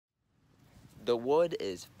The wood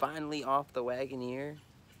is finally off the Wagoneer,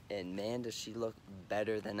 and man, does she look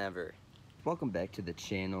better than ever. Welcome back to the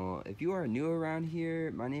channel. If you are new around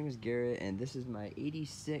here, my name is Garrett, and this is my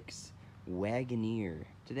 86 Wagoneer.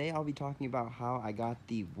 Today I'll be talking about how I got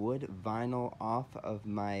the wood vinyl off of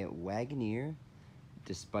my Wagoneer,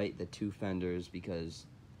 despite the two fenders, because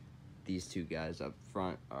these two guys up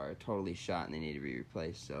front are totally shot and they need to be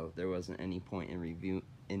replaced, so there wasn't any point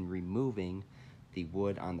in removing the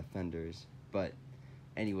wood on the fenders. But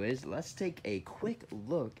anyways, let's take a quick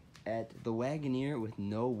look at the Wagoneer with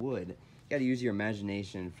no wood. You gotta use your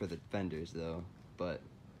imagination for the fenders though. But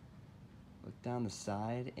look down the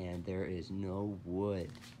side and there is no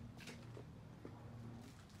wood.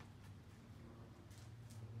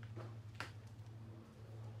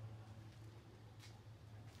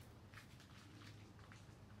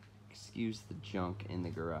 Excuse the junk in the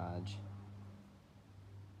garage.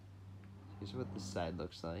 Here's what the side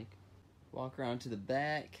looks like. Walk around to the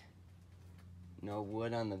back. No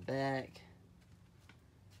wood on the back.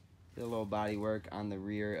 Did a little body work on the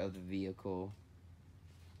rear of the vehicle.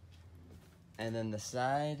 And then the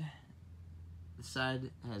side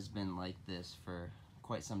has been like this for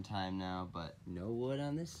quite some time now, but no wood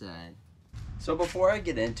on this side. So before I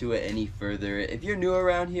get into it any further, if you're new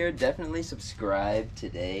around here, definitely subscribe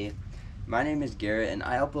today. My name is Garrett, and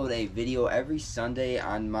I upload a video every Sunday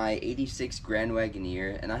on my 86 Grand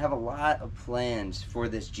Wagoneer, and I have a lot of plans for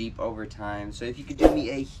this Jeep over time. So if you could do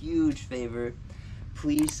me a huge favor,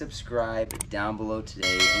 please subscribe down below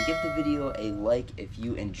today and give the video a like if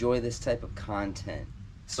you enjoy this type of content.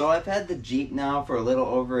 So I've had the Jeep now for a little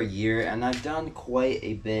over a year, and I've done quite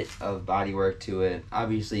a bit of body work to it.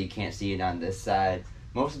 Obviously you can't see it on this side.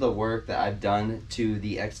 Most of the work that I've done to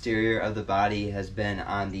the exterior of the body has been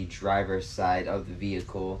on the driver's side of the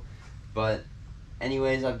vehicle. But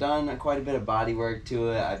anyways, I've done quite a bit of body work to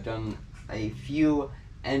it. I've done a few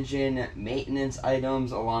engine maintenance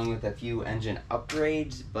items along with a few engine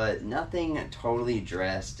upgrades, but nothing totally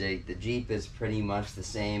drastic. The Jeep is pretty much the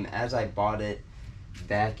same as I bought it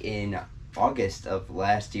back in August of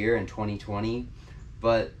last year in 2020.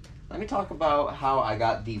 But let me talk about how I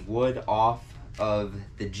got the wood off of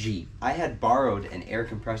the Jeep. I had borrowed an air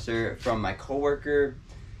compressor from my coworker,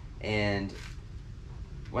 and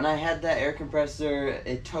when I had that air compressor,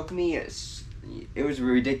 it took me, it was a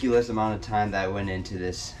ridiculous amount of time that went into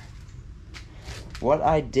this. What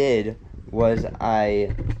I did was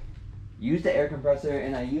I used the air compressor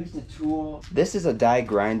and I used a tool. This is a die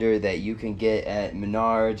grinder that you can get at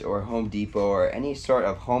Menards or Home Depot or any sort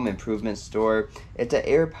of home improvement store. It's an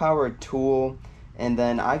air powered tool. And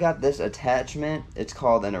then I got this attachment. It's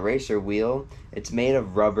called an eraser wheel. It's made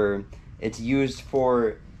of rubber. It's used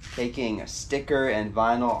for taking a sticker and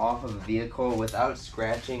vinyl off of a vehicle without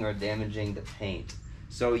scratching or damaging the paint.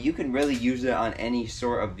 So you can really use it on any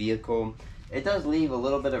sort of vehicle. It does leave a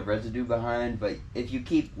little bit of residue behind, but if you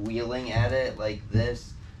keep wheeling at it like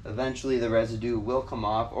this, eventually the residue will come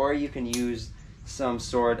off, or you can use some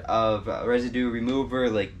sort of residue remover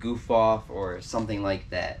like Goof Off or something like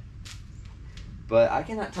that. But I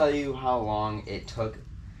cannot tell you how long it took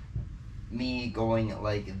me going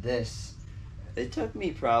like this. It took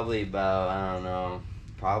me probably about, I don't know,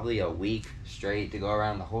 probably a week straight to go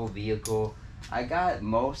around the whole vehicle. I got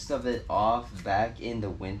most of it off back in the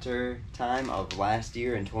winter time of last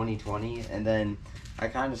year in 2020, and then I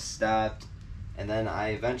kind of stopped, and then I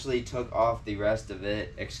eventually took off the rest of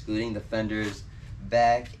it, excluding the fenders,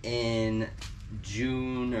 back in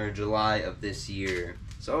June or July of this year.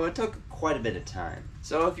 So it took quite a bit of time.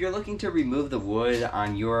 So if you're looking to remove the wood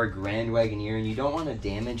on your Grand Wagoneer and you don't want to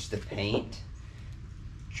damage the paint,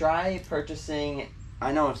 try purchasing,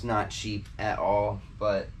 I know it's not cheap at all,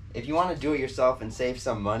 but if you want to do it yourself and save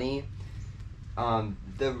some money,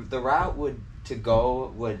 the route would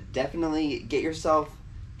definitely get yourself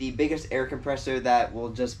the biggest air compressor that will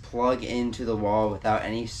just plug into the wall without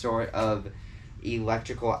any sort of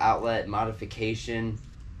electrical outlet modification.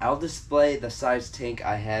 I'll display the size tank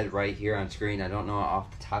I had right here on screen. I don't know off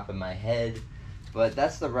the top of my head, but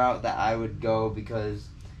that's the route that I would go, because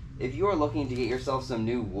if you are looking to get yourself some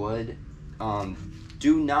new wood,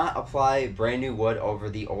 do not apply brand new wood over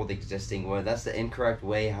the old existing wood. That's the incorrect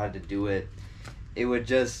way how to do it. It would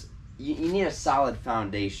just, you need a solid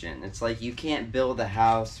foundation. It's like you can't build a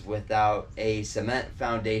house without a cement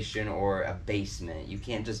foundation or a basement. You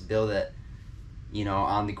can't just build it, you know,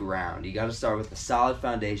 on the ground. You got to start with a solid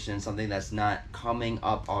foundation, something that's not coming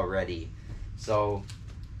up already. So,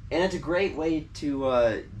 and it's a great way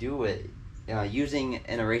to do it. Using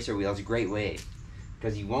an eraser wheel is a great way,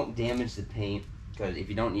 because you won't damage the paint. Because if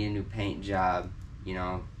you don't need a new paint job, you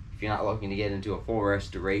know, if you're not looking to get into a full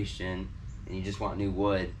restoration, and you just want new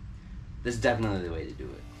wood, this is definitely the way to do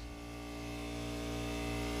it.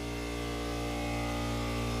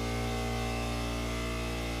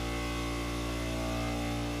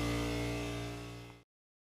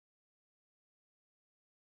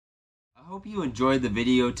 I hope you enjoyed the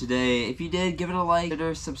video today. If you did, give it a like.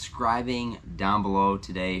 Consider subscribing down below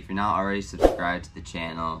today if you're not already subscribed to the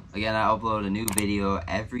channel. Again, I upload a new video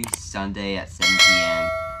every Sunday at 7 p.m.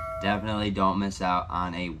 Definitely don't miss out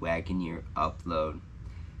on a Wagoneer upload.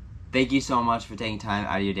 Thank you so much for taking time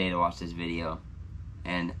out of your day to watch this video,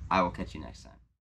 and I will catch you next time.